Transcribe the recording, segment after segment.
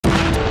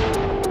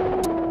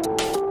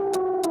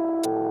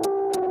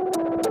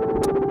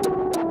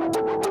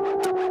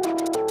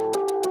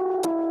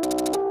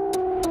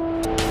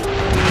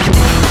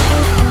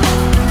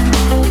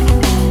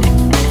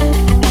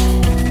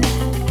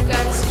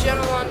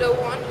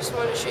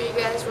want to show you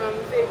guys from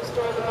my favorite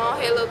store in the mall,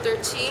 Halo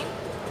 13.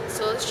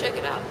 So let's check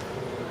it out.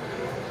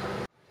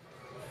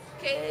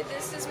 Okay,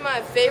 this is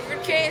my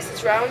favorite case.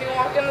 It's right when you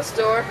walk in the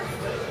store.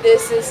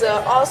 This is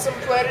an awesome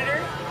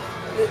Predator.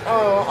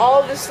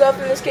 All of the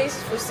stuff in this case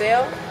is for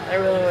sale. I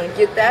really want to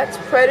get that. It's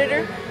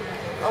Predator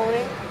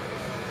owning.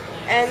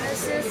 And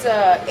this is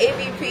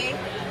AVP.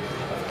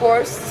 Of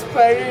course, this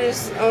Predator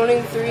is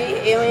owning 3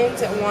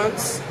 aliens at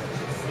once.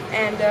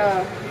 And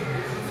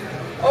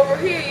over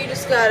here you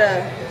just got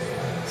a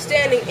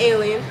standing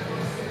alien,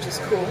 which is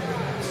cool.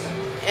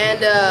 And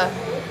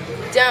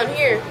down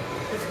here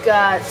we've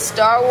got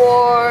Star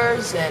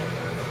Wars and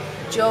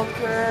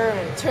Joker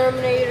and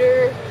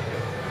Terminator,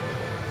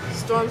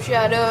 Storm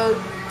Shadow,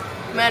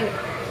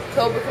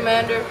 Cobra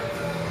Commander.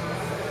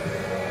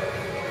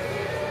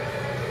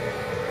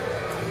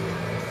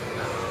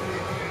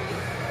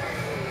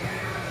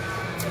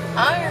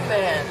 Iron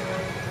Man.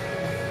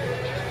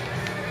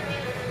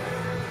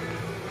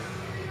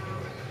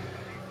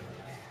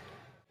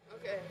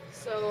 Okay,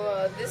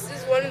 so this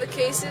is one of the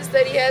cases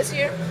that he has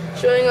here,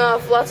 showing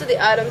off lots of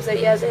the items that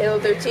he has at Halo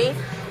 13.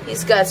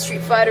 He's got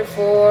Street Fighter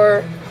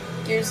 4,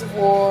 Gears of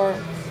War,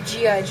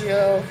 G.I.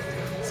 Joe.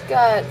 He's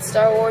got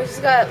Star Wars. He's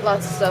got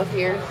lots of stuff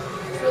here.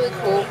 It's really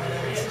cool.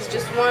 This is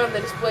just one of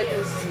the display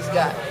cases he's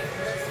got.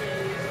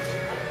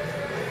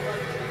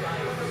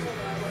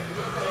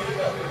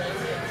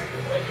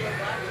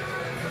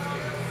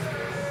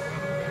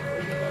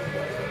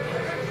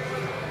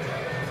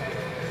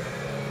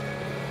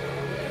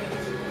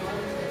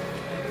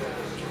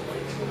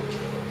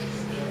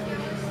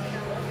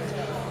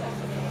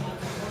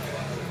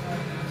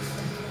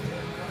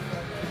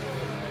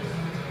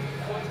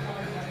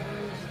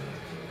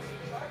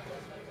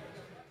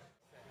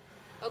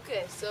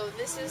 Okay, so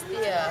this is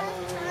the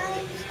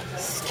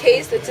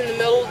case that's in the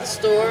middle of the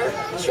store,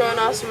 showing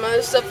off some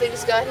other stuff they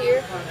just got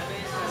here.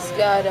 It's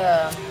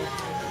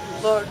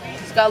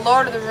got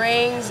Lord of the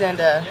Rings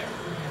and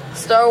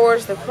Star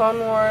Wars, the Clone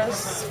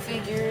Wars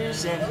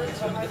figures, and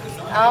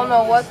I don't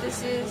know what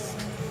this is,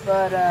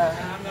 but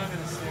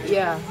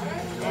yeah,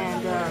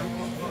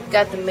 and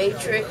got the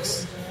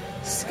Matrix.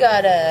 It's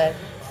got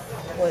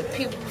what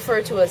people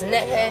refer to as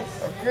Nethead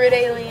or Grid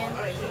Alien.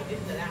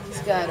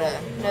 He's got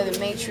another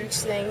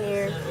Matrix thing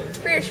here.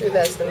 Pretty sure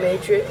that's the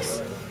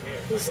Matrix.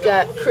 He's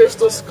got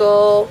Crystal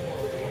Skull,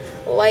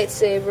 a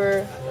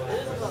lightsaber,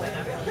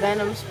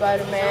 Venom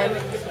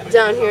Spider-Man.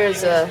 Down here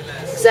is a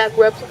exact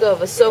replica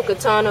of Ahsoka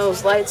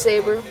Tano's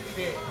lightsaber.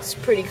 It's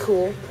pretty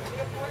cool.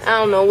 I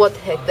don't know what the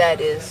heck that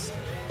is.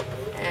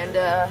 And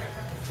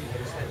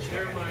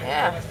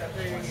yeah,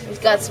 he's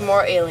got some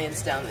more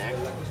aliens down there.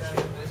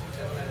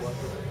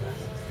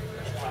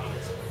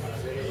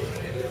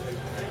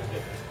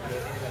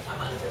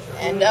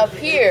 And up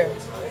here,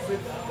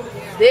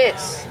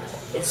 this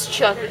is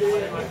Chucky.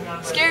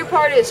 Scary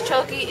part is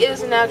Chucky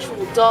is an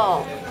actual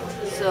doll,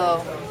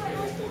 so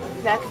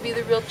that could be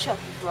the real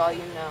Chucky for all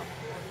you know.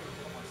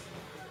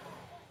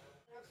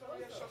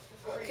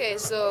 Okay,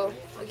 so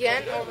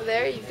again, over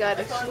there you got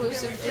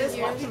exclusive figures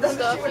and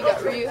stuff. You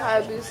got Ryu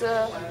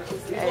Hayabusa,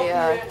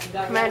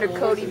 a Commander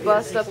Cody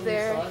bust up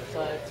there,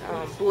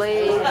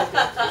 Blade,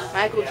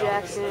 Michael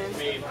Jackson,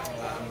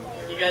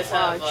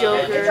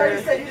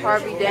 Joker,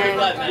 Harvey Dent,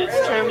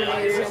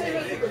 Terminator,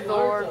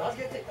 Thor,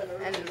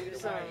 and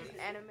some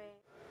anime.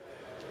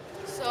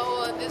 So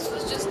this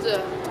was just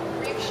a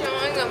brief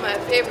showing of my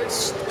favorite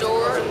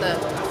store in the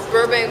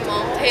Burbank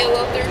Mall,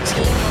 Halo 13.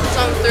 It's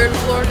on the 3rd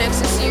floor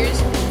next to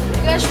Sears.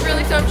 You guys should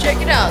really come check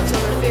it out. It's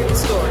one of my favorite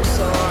stores.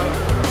 So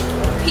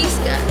peace,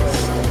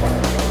 guys.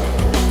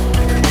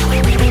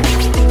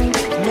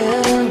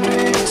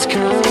 Memories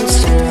come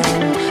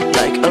soon,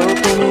 like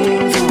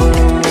opening the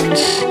wound.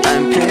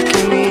 I'm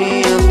picking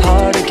me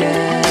apart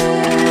again.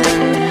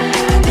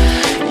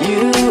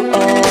 You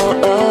all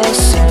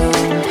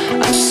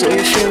assume I'm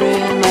safe here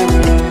in my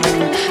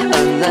room,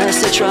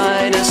 unless I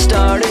try to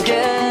start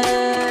again.